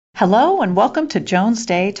Hello and welcome to Jones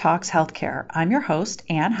Day Talks Healthcare. I'm your host,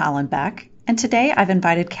 Ann Hollenbeck, and today I've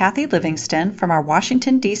invited Kathy Livingston from our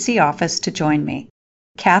Washington, D.C. office to join me.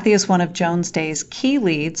 Kathy is one of Jones Day's key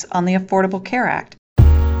leads on the Affordable Care Act.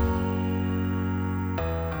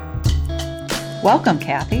 Welcome,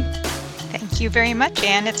 Kathy. Thank you very much,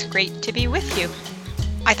 Ann. It's great to be with you.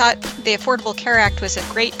 I thought the Affordable Care Act was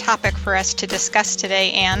a great topic for us to discuss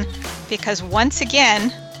today, Ann, because once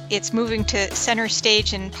again, it's moving to center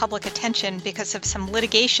stage in public attention because of some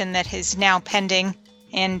litigation that is now pending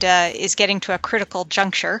and is getting to a critical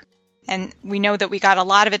juncture. And we know that we got a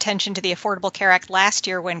lot of attention to the Affordable Care Act last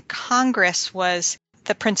year when Congress was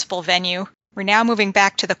the principal venue. We're now moving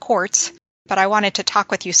back to the courts, but I wanted to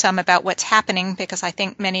talk with you some about what's happening because I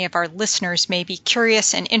think many of our listeners may be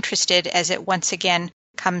curious and interested as it once again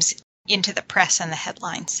comes into the press and the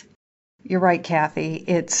headlines. You're right, Kathy.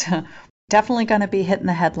 It's definitely going to be hitting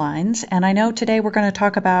the headlines. And I know today we're going to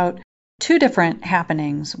talk about two different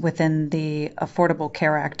happenings within the Affordable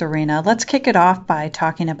Care Act arena. Let's kick it off by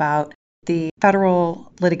talking about the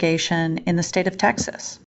federal litigation in the state of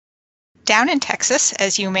Texas. Down in Texas,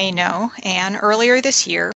 as you may know, and earlier this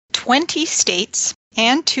year, 20 states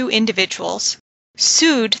and 2 individuals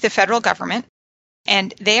sued the federal government,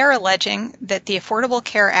 and they are alleging that the Affordable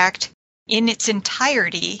Care Act in its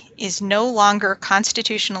entirety is no longer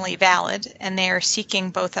constitutionally valid, and they are seeking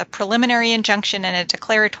both a preliminary injunction and a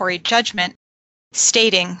declaratory judgment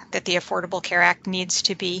stating that the Affordable Care Act needs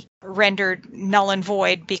to be rendered null and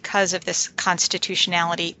void because of this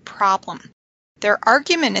constitutionality problem. Their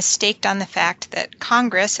argument is staked on the fact that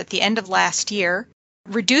Congress, at the end of last year,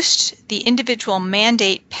 reduced the individual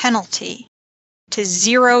mandate penalty to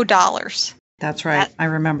 $0. That's right. I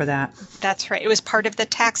remember that. That's right. It was part of the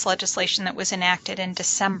tax legislation that was enacted in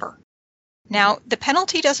December. Now, the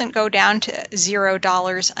penalty doesn't go down to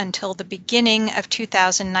 $0 until the beginning of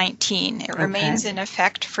 2019. It remains in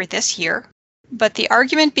effect for this year. But the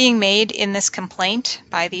argument being made in this complaint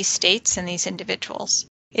by these states and these individuals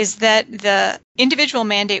is that the individual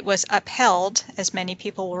mandate was upheld, as many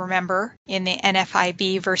people will remember, in the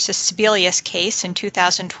NFIB versus Sebelius case in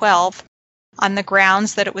 2012, on the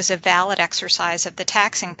grounds that it was a valid exercise of the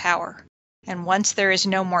taxing power. And once there is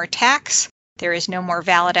no more tax, there is no more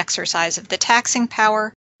valid exercise of the taxing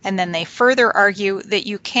power. And then they further argue that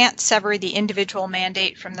you can't sever the individual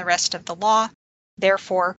mandate from the rest of the law.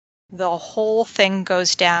 Therefore, the whole thing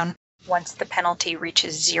goes down once the penalty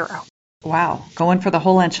reaches 0. Wow, going for the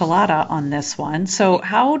whole enchilada on this one. So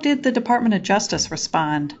how did the Department of Justice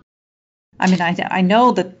respond? I mean, I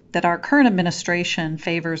know that our current administration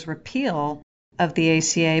favors repeal of the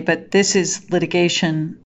ACA, but this is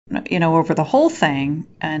litigation, over the whole thing,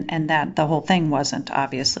 and that the whole thing wasn't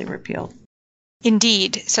obviously repealed.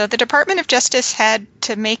 Indeed. So the Department of Justice had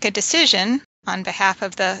to make a decision on behalf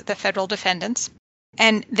of the federal defendants,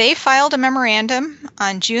 and they filed a memorandum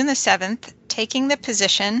on June the 7th, taking the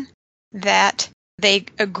position that they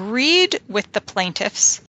agreed with the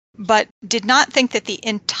plaintiffs but did not think that the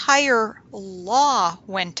entire law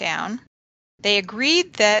went down. They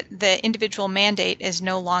agreed that the individual mandate is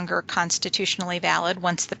no longer constitutionally valid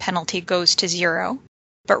once the penalty goes to 0.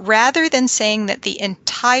 But rather than saying that the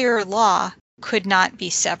entire law could not be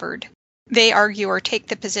severed, they argue or take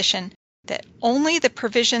the position that only the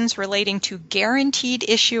provisions relating to guaranteed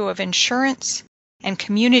issue of insurance and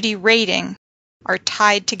community rating are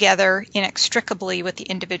tied together inextricably with the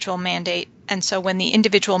individual mandate. And so when the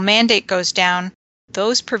individual mandate goes down,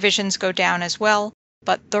 those provisions go down as well.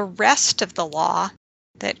 But the rest of the law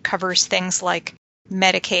that covers things like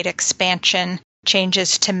Medicaid expansion,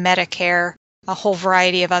 changes to Medicare, a whole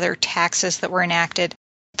variety of other taxes that were enacted,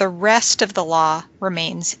 the rest of the law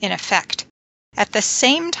remains in effect. At the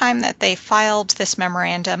same time that they filed this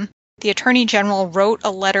memorandum, the Attorney General wrote a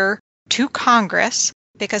letter to Congress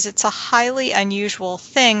because it's a highly unusual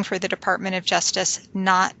thing for the Department of Justice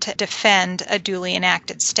not to defend a duly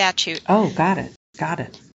enacted statute. Oh, got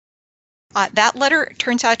it. That letter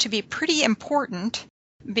turns out to be pretty important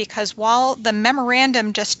because while the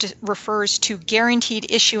memorandum just refers to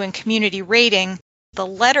guaranteed issue and community rating, the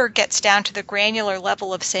letter gets down to the granular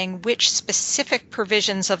level of saying which specific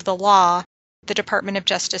provisions of the law the Department of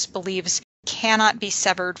Justice believes cannot be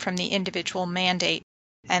severed from the individual mandate.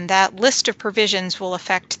 And that list of provisions will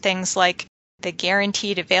affect things like the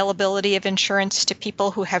guaranteed availability of insurance to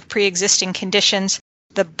people who have pre-existing conditions,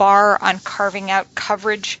 the bar on carving out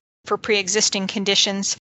coverage for pre-existing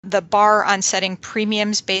conditions, the bar on setting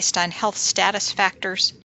premiums based on health status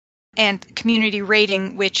factors, and community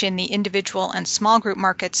rating, which in the individual and small group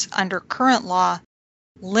markets under current law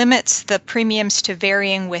limits the premiums to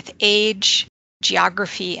varying with age,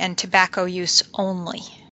 geography, and tobacco use only.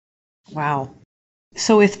 Wow.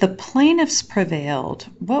 So if the plaintiffs prevailed,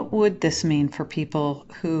 what would this mean for people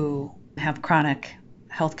who have chronic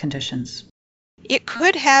health conditions? It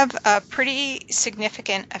could have a pretty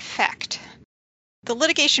significant effect. The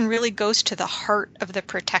litigation really goes to the heart of the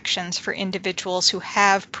protections for individuals who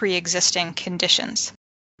have pre-existing conditions.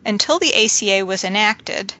 Until the ACA was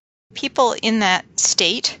enacted, people in that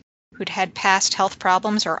state who'd had past health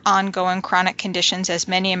problems or ongoing chronic conditions, as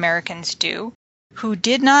many Americans do, who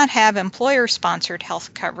did not have employer-sponsored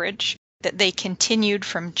health coverage that they continued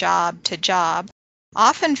from job to job,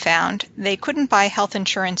 often found they couldn't buy health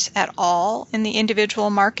insurance at all in the individual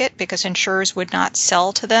market because insurers would not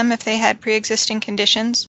sell to them if they had pre-existing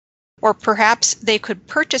conditions. Or perhaps they could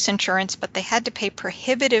purchase insurance, but they had to pay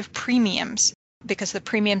prohibitive premiums because the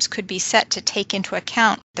premiums could be set to take into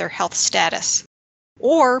account their health status.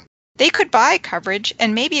 Or they could buy coverage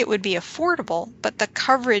and maybe it would be affordable, but the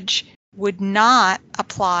coverage would not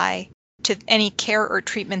apply to any care or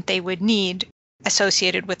treatment they would need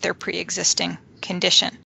associated with their pre-existing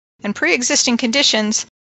condition. And pre-existing conditions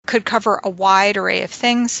could cover a wide array of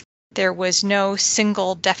things. There was no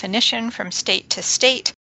single definition from state to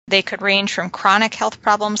state. They could range from chronic health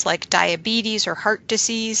problems like diabetes or heart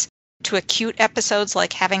disease to acute episodes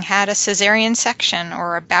like having had a cesarean section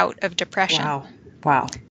or a bout of depression. Wow.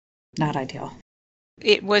 Not ideal.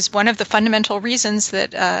 It was one of the fundamental reasons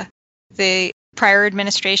that the prior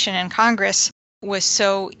administration and Congress was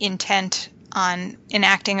so intent on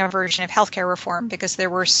enacting a version of healthcare reform because there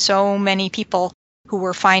were so many people who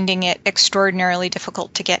were finding it extraordinarily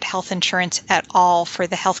difficult to get health insurance at all for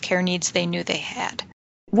the healthcare needs they knew they had.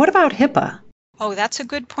 What about HIPAA? Oh, that's a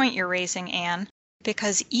good point you're raising, Anne,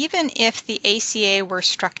 because even if the ACA were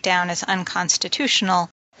struck down as unconstitutional,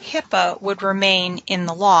 HIPAA would remain in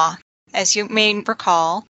the law. As you may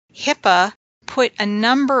recall, HIPAA put a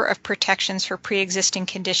number of protections for pre-existing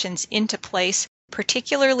conditions into place,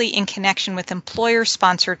 particularly in connection with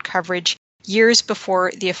employer-sponsored coverage years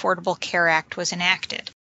before the Affordable Care Act was enacted.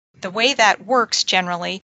 The way that works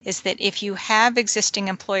generally is that if you have existing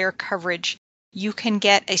employer coverage, you can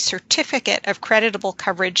get a certificate of creditable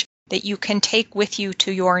coverage that you can take with you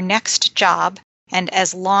to your next job, and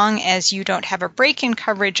as long as you don't have a break in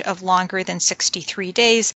coverage of longer than 63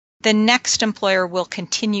 days, the next employer will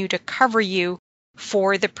continue to cover you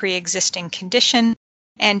for the pre-existing condition.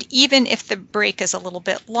 And even if the break is a little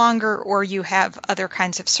bit longer or you have other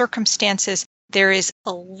kinds of circumstances, there is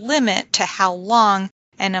a limit to how long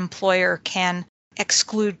an employer can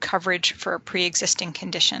exclude coverage for a pre-existing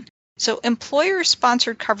condition. So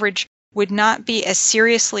employer-sponsored coverage would not be as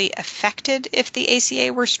seriously affected if the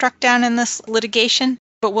ACA were struck down in this litigation,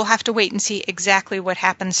 but we'll have to wait and see exactly what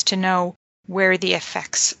happens to know where the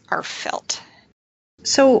effects are felt.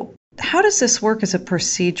 So how does this work as a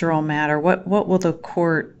procedural matter? What will the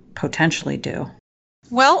court potentially do?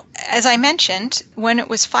 Well, as I mentioned, when it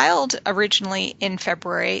was filed originally in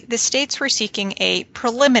February, the states were seeking a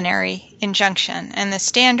preliminary injunction, and the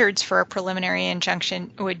standards for a preliminary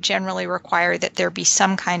injunction would generally require that there be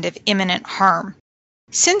some kind of imminent harm.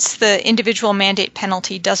 Since the individual mandate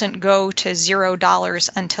penalty doesn't go to $0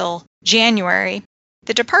 until January,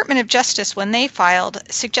 the Department of Justice, when they filed,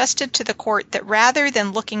 suggested to the court that rather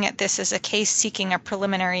than looking at this as a case seeking a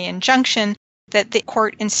preliminary injunction, that the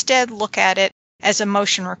court instead look at it as a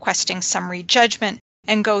motion requesting summary judgment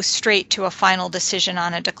and go straight to a final decision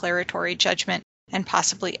on a declaratory judgment and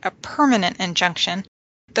possibly a permanent injunction.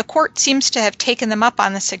 The court seems to have taken them up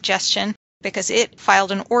on the suggestion because it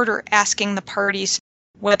filed an order asking the parties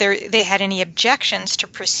whether they had any objections to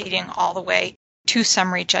proceeding all the way to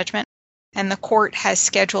summary judgment. And the court has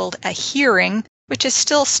scheduled a hearing, which is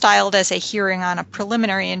still styled as a hearing on a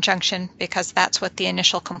preliminary injunction because that's what the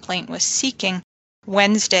initial complaint was seeking,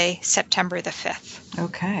 Wednesday, September the 5th.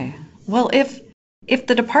 Okay. Well, if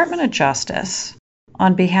the Department of Justice,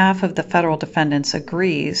 on behalf of the federal defendants,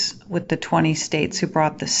 agrees with the 20 states who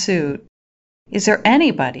brought the suit, is there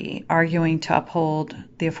anybody arguing to uphold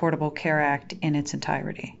the Affordable Care Act in its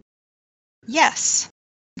entirety? Yes.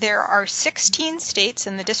 There are 16 states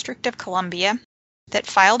in the District of Columbia that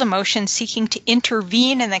filed a motion seeking to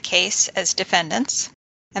intervene in the case as defendants,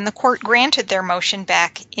 and the court granted their motion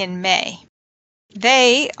back in May.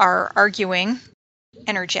 They are arguing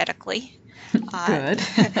energetically, good,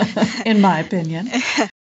 in my opinion,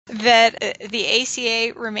 that the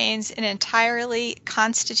ACA remains an entirely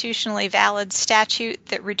constitutionally valid statute,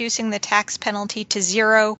 that reducing the tax penalty to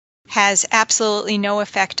 $0 has absolutely no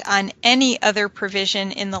effect on any other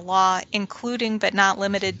provision in the law, including but not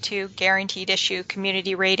limited to guaranteed issue,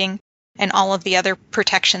 community rating, and all of the other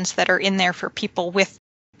protections that are in there for people with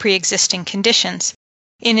pre-existing conditions.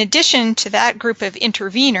 In addition to that group of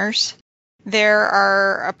interveners, there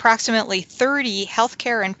are approximately 30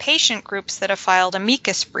 healthcare and patient groups that have filed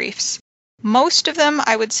amicus briefs. Most of them,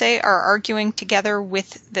 I would say, are arguing together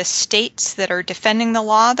with the states that are defending the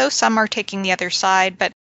law, though some are taking the other side,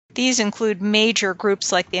 but these include major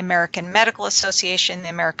groups like the American Medical Association, the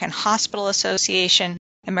American Hospital Association,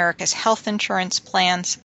 America's Health Insurance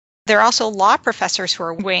Plans. There are also law professors who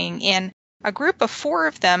are weighing in, a group of 4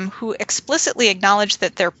 of them who explicitly acknowledge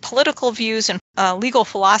that their political views and legal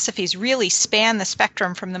philosophies really span the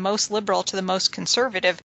spectrum from the most liberal to the most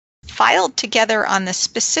conservative, filed together on the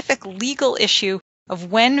specific legal issue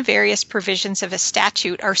of when various provisions of a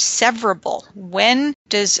statute are severable. When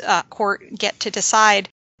does a court get to decide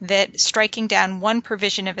that striking down one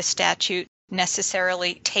provision of a statute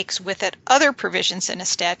necessarily takes with it other provisions in a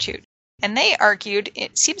statute? And they argued,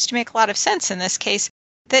 it seems to make a lot of sense in this case,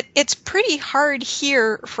 that it's pretty hard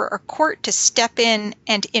here for a court to step in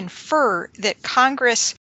and infer that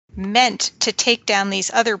Congress meant to take down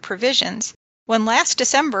these other provisions, when last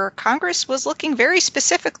December Congress was looking very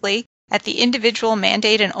specifically at the individual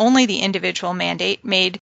mandate, and only the individual mandate,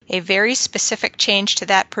 made a very specific change to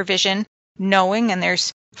that provision, knowing, and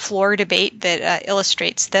there's floor debate that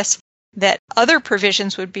illustrates this, that other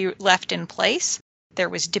provisions would be left in place. There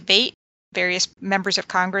was debate. Various members of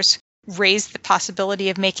Congress raised the possibility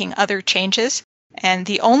of making other changes, and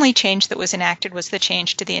the only change that was enacted was the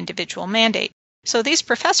change to the individual mandate. So these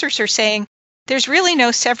professors are saying there's really no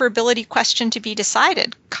severability question to be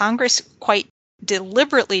decided. Congress quite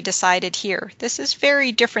deliberately decided here. This is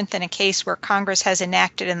very different than a case where Congress has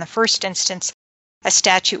enacted in the first instance a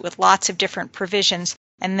statute with lots of different provisions,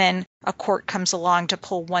 and then a court comes along to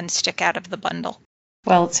pull one stick out of the bundle.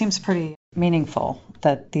 Well, it seems pretty meaningful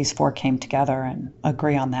that these 4 came together and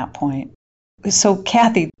agree on that point. So,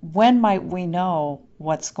 Kathy, when might we know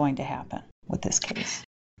what's going to happen with this case?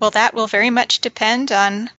 Well, that will very much depend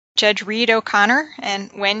on Judge Reed O'Connor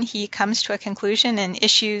and when he comes to a conclusion and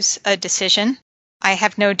issues a decision. I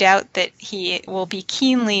have no doubt that he will be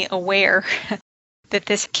keenly aware that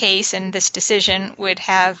this case and this decision would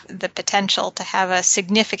have the potential to have a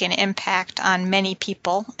significant impact on many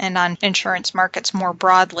people and on insurance markets more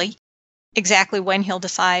broadly. Exactly when he'll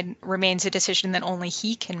decide remains a decision that only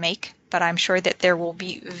he can make, but I'm sure that there will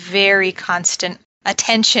be very constant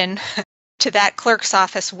attention to that clerk's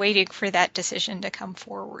office waiting for that decision to come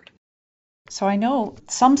forward. So I know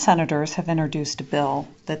some senators have introduced a bill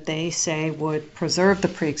that they say would preserve the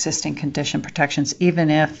pre-existing condition protections even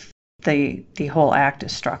if the whole act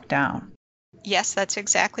is struck down. Yes, that's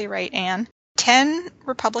exactly right, Anne. 10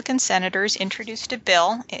 Republican senators introduced a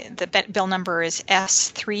bill. The bill number is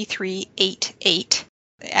S3388.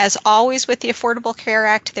 As always with the Affordable Care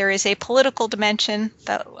Act, there is a political dimension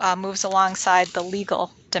that moves alongside the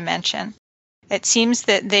legal dimension. It seems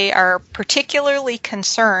that they are particularly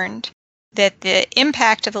concerned that the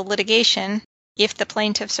impact of the litigation, if the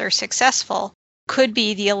plaintiffs are successful, could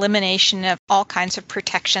be the elimination of all kinds of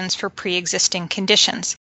protections for pre-existing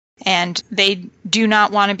conditions. And they do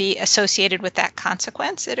not want to be associated with that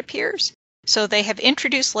consequence, it appears. So they have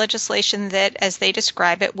introduced legislation that, as they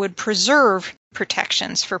describe it, would preserve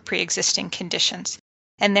protections for pre-existing conditions.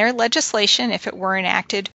 And their legislation, if it were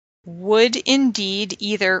enacted, would indeed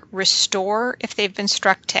either restore if they've been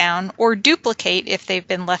struck down or duplicate if they've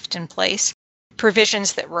been left in place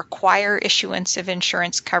provisions that require issuance of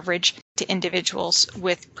insurance coverage to individuals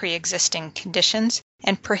with pre-existing conditions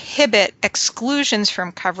and prohibit exclusions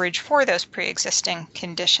from coverage for those pre-existing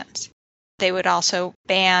conditions. They would also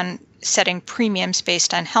ban setting premiums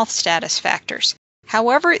based on health status factors.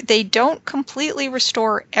 However, they don't completely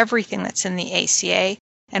restore everything that's in the ACA,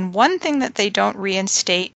 and one thing that they don't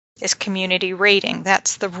reinstate is community rating.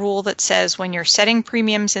 That's the rule that says when you're setting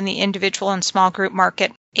premiums in the individual and small group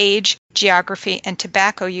market, age, geography, and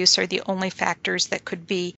tobacco use are the only factors that could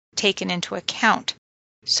be taken into account.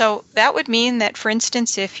 So that would mean that, for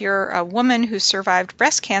instance, if you're a woman who survived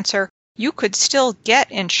breast cancer, you could still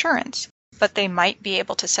get insurance, but they might be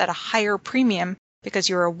able to set a higher premium because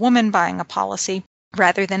you're a woman buying a policy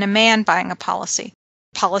rather than a man buying a policy.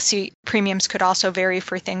 Policy premiums could also vary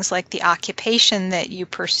for things like the occupation that you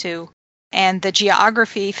pursue, and the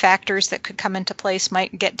geography factors that could come into place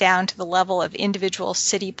might get down to the level of individual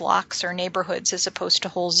city blocks or neighborhoods as opposed to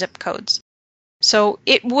whole zip codes. So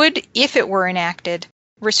it would, if it were enacted,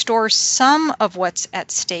 restore some of what's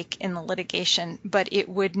at stake in the litigation, but it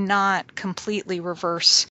would not completely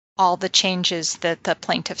reverse all the changes that the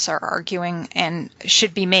plaintiffs are arguing and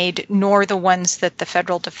should be made, nor the ones that the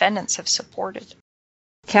federal defendants have supported.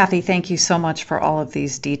 Kathy, thank you so much for all of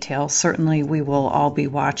these details. Certainly we will all be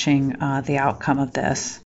watching the outcome of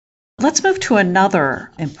this. Let's move to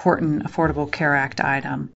another important Affordable Care Act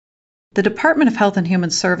item. The Department of Health and Human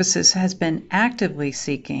Services has been actively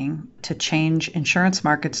seeking to change insurance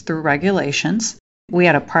markets through regulations. We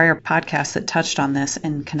had a prior podcast that touched on this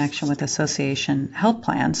in connection with association health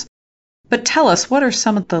plans. But tell us, what are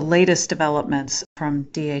some of the latest developments from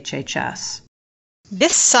DHHS?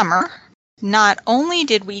 This summer, not only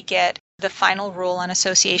did we get the final rule on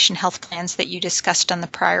association health plans that you discussed on the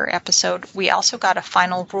prior episode, we also got a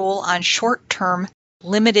final rule on short-term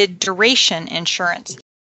limited duration insurance.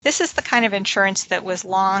 This is the kind of insurance that was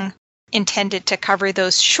long intended to cover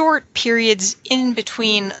those short periods in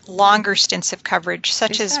between longer stints of coverage,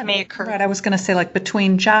 such as may occur. Right, I was going to say like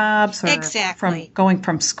between jobs or exactly. from going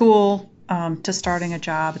from school to starting a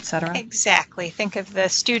job, etc. Exactly. Think of the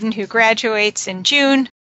student who graduates in June,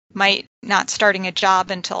 might not starting a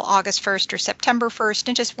job until August 1st or September 1st,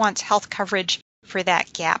 and just wants health coverage for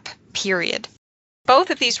that gap period. Both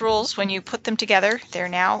of these rules, when you put them together, they're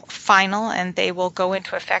now final and they will go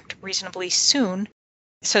into effect reasonably soon.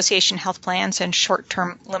 Association health plans and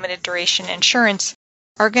short-term limited duration insurance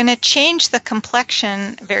are going to change the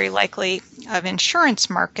complexion, very likely, of insurance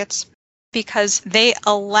markets because they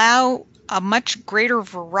allow a much greater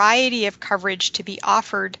variety of coverage to be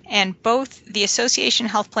offered, and both the association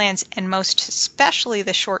health plans and most especially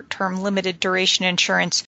the short-term limited duration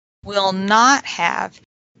insurance will not have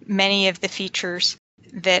many of the features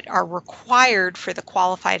that are required for the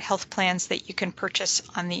qualified health plans that you can purchase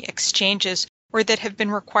on the exchanges or that have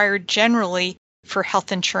been required generally for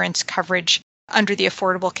health insurance coverage under the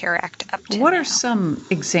Affordable Care Act up to What now. are some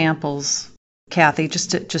examples, Kathy,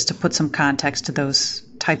 just to put some context to those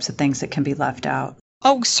types of things that can be left out?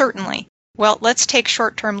 Oh, certainly. Well, let's take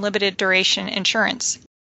short-term limited duration insurance.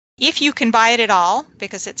 If you can buy it at all,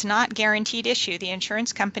 because it's not guaranteed issue, the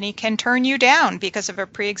insurance company can turn you down because of a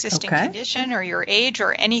pre-existing condition or your age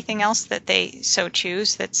or anything else that they so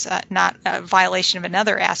choose that's not a violation of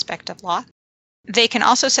another aspect of law. They can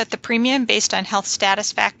also set the premium based on health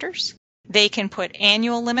status factors. They can put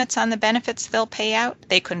annual limits on the benefits they'll pay out.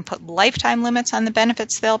 They can put lifetime limits on the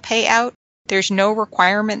benefits they'll pay out. There's no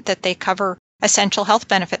requirement that they cover essential health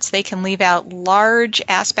benefits. They can leave out large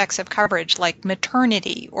aspects of coverage like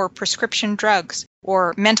maternity or prescription drugs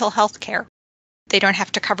or mental health care. They don't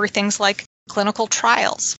have to cover things like clinical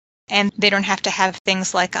trials. And they don't have to have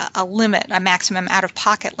things like a limit, a maximum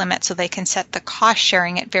out-of-pocket limit, so they can set the cost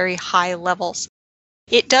sharing at very high levels.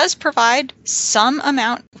 It does provide some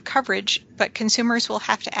amount of coverage, but consumers will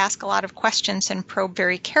have to ask a lot of questions and probe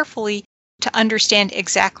very carefully to understand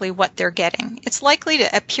exactly what they're getting. It's likely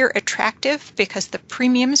to appear attractive because the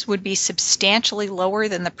premiums would be substantially lower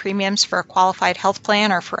than the premiums for a qualified health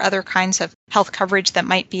plan or for other kinds of health coverage that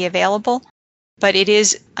might be available. But it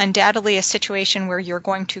is undoubtedly a situation where you're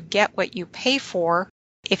going to get what you pay for.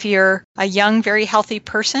 If you're a young, very healthy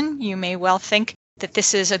person, you may well think that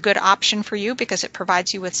this is a good option for you because it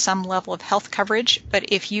provides you with some level of health coverage. But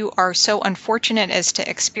if you are so unfortunate as to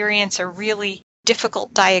experience a really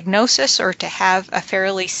difficult diagnosis or to have a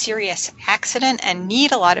fairly serious accident and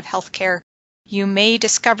need a lot of health care, you may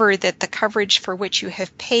discover that the coverage for which you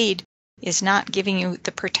have paid is not giving you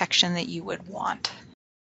the protection that you would want.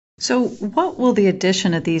 So what will the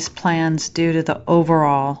addition of these plans do to the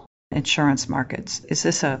overall insurance markets? Is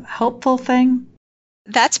this a helpful thing?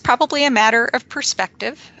 That's probably a matter of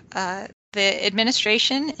perspective. The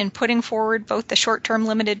administration, in putting forward both the short-term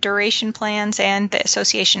limited duration plans and the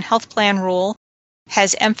association health plan rule,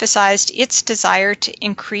 has emphasized its desire to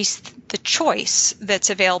increase the choice that's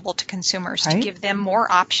available to consumers, to give them more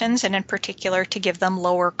options, and in particular to give them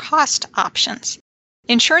lower cost options.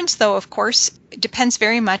 Insurance, though, of course, depends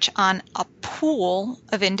very much on a pool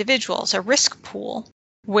of individuals, a risk pool,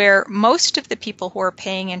 where most of the people who are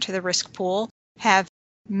paying into the risk pool have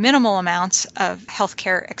minimal amounts of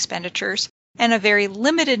healthcare expenditures, and a very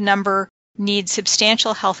limited number need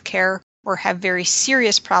substantial healthcare or have very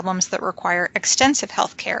serious problems that require extensive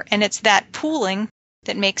healthcare. And it's that pooling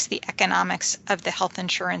that makes the economics of the health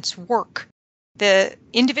insurance work. The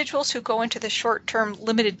individuals who go into the short-term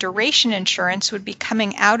limited duration insurance would be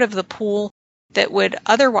coming out of the pool that would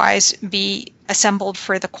otherwise be assembled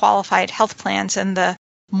for the qualified health plans and the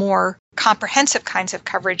more comprehensive kinds of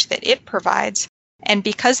coverage that it provides. And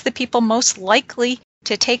because the people most likely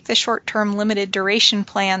to take the short-term limited duration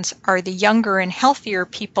plans are the younger and healthier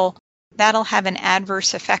people, that'll have an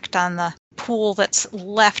adverse effect on the pool that's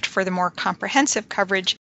left for the more comprehensive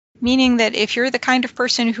coverage, meaning that if you're the kind of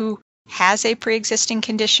person who has a pre-existing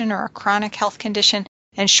condition or a chronic health condition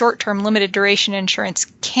and short-term limited duration insurance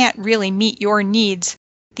can't really meet your needs,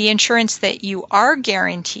 the insurance that you are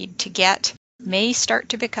guaranteed to get may start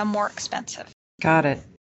to become more expensive. Got it.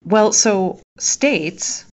 Well, so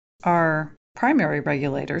states are primary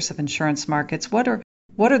regulators of insurance markets. What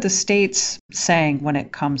are the states saying when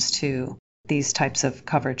it comes to these types of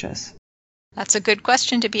coverages? That's a good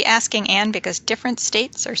question to be asking, Anne, because different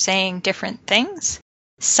states are saying different things.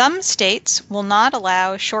 Some states will not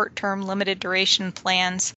allow short-term limited duration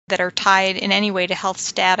plans that are tied in any way to health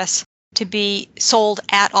status to be sold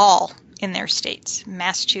at all in their states.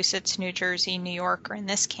 Massachusetts, New Jersey, New York are in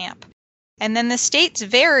this camp. And then the states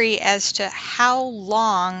vary as to how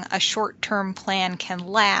long a short-term plan can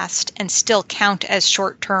last and still count as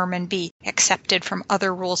short-term and be accepted from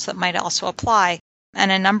other rules that might also apply.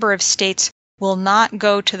 And a number of states will not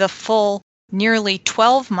go to the full nearly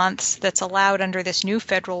 12 months that's allowed under this new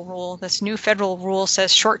federal rule. This new federal rule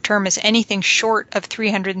says short-term is anything short of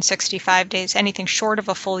 365 days, anything short of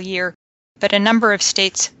a full year. But a number of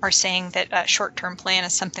states are saying that a short-term plan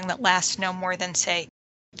is something that lasts no more than, say,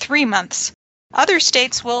 3 months. Other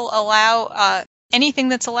states will allow anything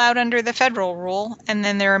that's allowed under the federal rule, and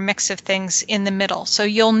then there are a mix of things in the middle. So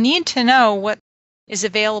you'll need to know what is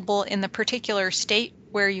available in the particular state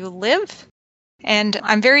where you live. And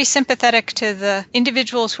I'm very sympathetic to the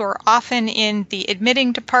individuals who are often in the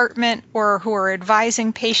admitting department or who are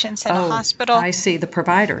advising patients in a hospital. I see, the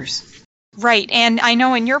providers. Right. And I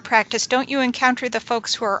know in your practice, don't you encounter the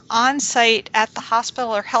folks who are on site at the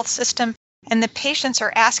hospital or health system, and the patients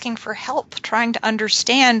are asking for help, trying to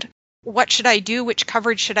understand, what should I do? Which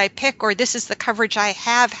coverage should I pick? Or this is the coverage I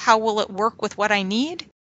have. How will it work with what I need?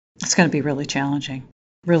 It's going to be really challenging,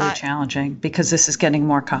 because this is getting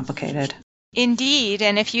more complicated. Indeed.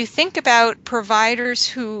 And if you think about providers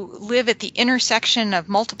who live at the intersection of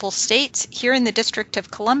multiple states, here in the District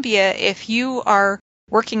of Columbia, if you are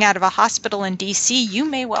working out of a hospital in D.C., you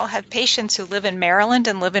may well have patients who live in Maryland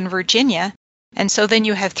and live in Virginia. And so then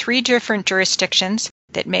you have 3 different jurisdictions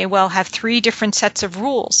that may well have 3 different sets of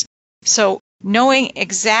rules. So knowing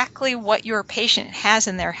exactly what your patient has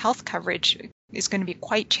in their health coverage is going to be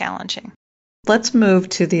quite challenging. Let's move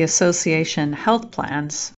to the association health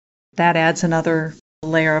plans. That adds another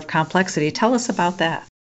layer of complexity. Tell us about that.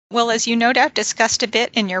 Well, as you no doubt discussed a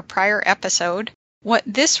bit in your prior episode, what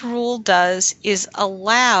this rule does is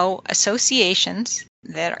allow associations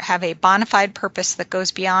that have a bona fide purpose that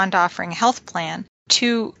goes beyond offering a health plan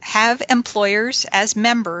to have employers as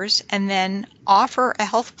members and then offer a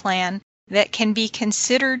health plan that can be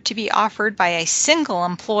considered to be offered by a single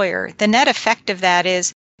employer. The net effect of that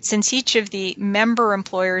is, since each of the member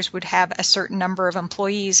employers would have a certain number of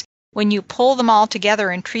employees, when you pull them all together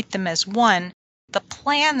and treat them as one, the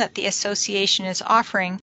plan that the association is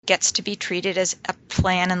offering gets to be treated as a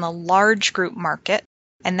plan in the large group market,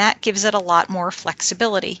 and that gives it a lot more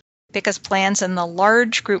flexibility, because plans in the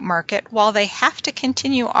large group market, while they have to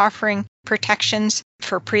continue offering protections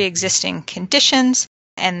for pre-existing conditions,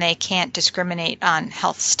 and they can't discriminate on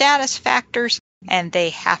health status factors, and they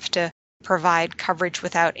have to provide coverage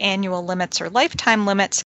without annual limits or lifetime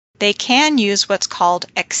limits, they can use what's called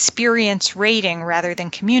experience rating rather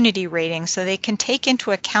than community rating, so they can take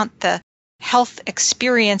into account the health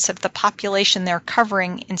experience of the population they're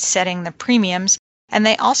covering in setting the premiums, and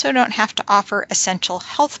they also don't have to offer essential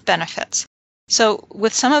health benefits. So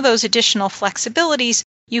with some of those additional flexibilities,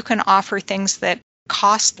 you can offer things that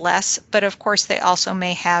cost less, but of course they also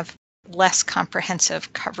may have less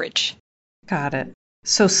comprehensive coverage. Got it.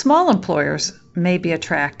 So small employers may be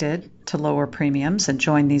attracted to lower premiums and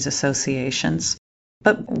join these associations,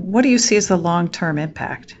 but what do you see as the long-term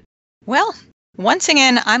impact? Well, once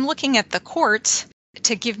again, I'm looking at the courts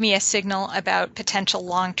to give me a signal about potential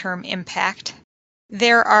long-term impact.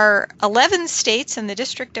 There are 11 states in the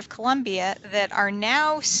District of Columbia that are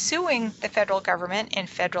now suing the federal government in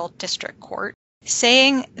federal district court,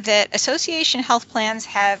 saying that association health plans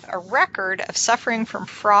have a record of suffering from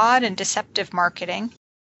fraud and deceptive marketing,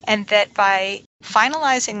 and that by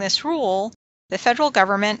finalizing this rule, the federal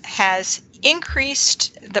government has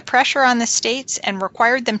increased the pressure on the states and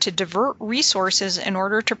required them to divert resources in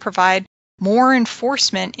order to provide more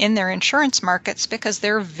enforcement in their insurance markets, because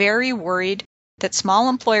they're very worried that small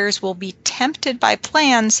employers will be tempted by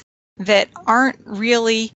plans that aren't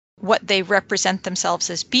really what they represent themselves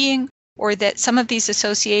as being, or that some of these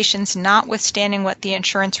associations, notwithstanding what the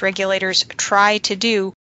insurance regulators try to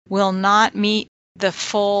do, will not meet the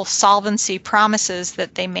full solvency promises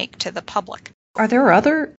that they make to the public. Are there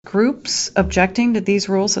other groups objecting to these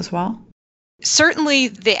rules as well? Certainly,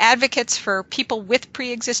 the advocates for people with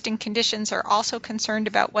pre-existing conditions are also concerned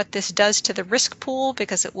about what this does to the risk pool,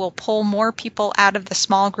 because it will pull more people out of the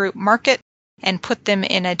small group market and put them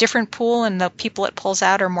in a different pool, and the people it pulls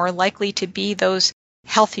out are more likely to be those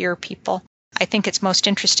healthier people. I think it's most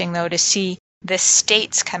interesting, though, to see the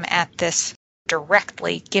states come at this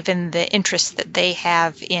directly, given the interest that they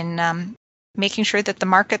have in making sure that the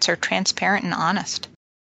markets are transparent and honest.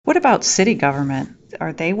 What about city government?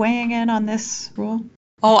 Are they weighing in on this rule?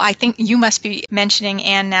 Oh, I think you must be mentioning,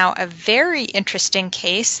 Anne, now a very interesting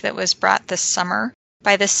case that was brought this summer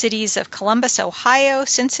by the cities of Columbus, Ohio,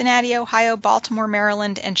 Cincinnati, Ohio, Baltimore,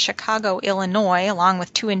 Maryland, and Chicago, Illinois, along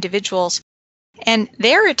with 2 individuals. And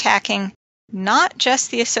they're attacking not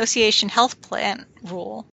just the association health plan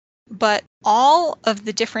rule, but all of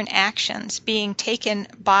the different actions being taken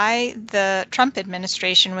by the Trump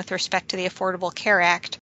administration with respect to the Affordable Care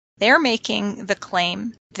Act. They're making the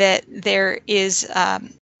claim that there is a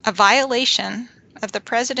violation of the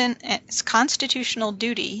president's constitutional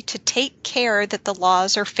duty to take care that the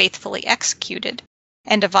laws are faithfully executed,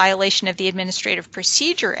 and a violation of the Administrative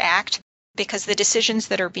Procedure Act because the decisions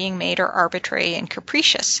that are being made are arbitrary and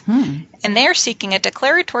capricious. And they're seeking a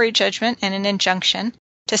declaratory judgment and an injunction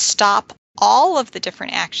to stop all of the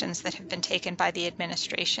different actions that have been taken by the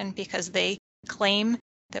administration because they claim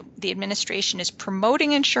that the administration is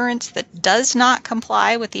promoting insurance that does not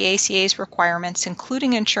comply with the ACA's requirements,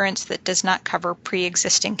 including insurance that does not cover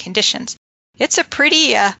pre-existing conditions. It's a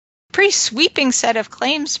pretty sweeping set of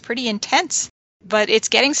claims, pretty intense, but it's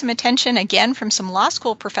getting some attention again from some law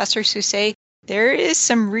school professors who say there is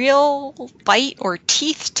some real bite or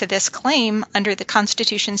teeth to this claim under the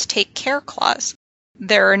Constitution's Take Care Clause.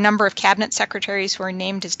 There are a number of cabinet secretaries who are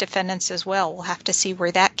named as defendants as well. We'll have to see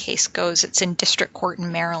where that case goes. It's in district court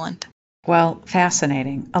in Maryland. Well,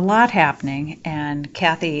 fascinating. A lot happening. And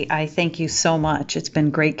Kathy, I thank you so much. It's been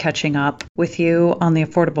great catching up with you on the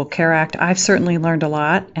Affordable Care Act. I've certainly learned a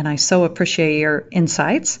lot, and I so appreciate your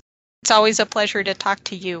insights. It's always a pleasure to talk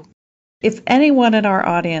to you. If anyone in our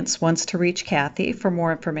audience wants to reach Kathy for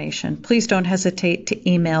more information, please don't hesitate to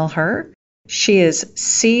email her. She is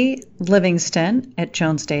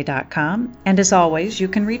clivingston@jonesday.com. And as always, you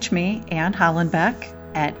can reach me, Anne Hollenbeck,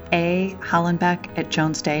 at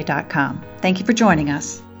ahollenbeck@jonesday.com. Thank you for joining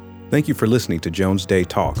us. Thank you for listening to Jones Day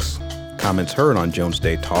Talks. Comments heard on Jones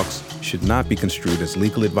Day Talks should not be construed as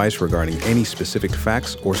legal advice regarding any specific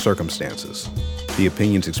facts or circumstances. The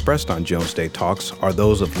opinions expressed on Jones Day Talks are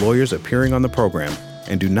those of lawyers appearing on the program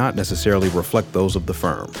and do not necessarily reflect those of the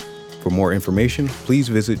firm. For more information, please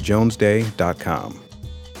visit jonesday.com.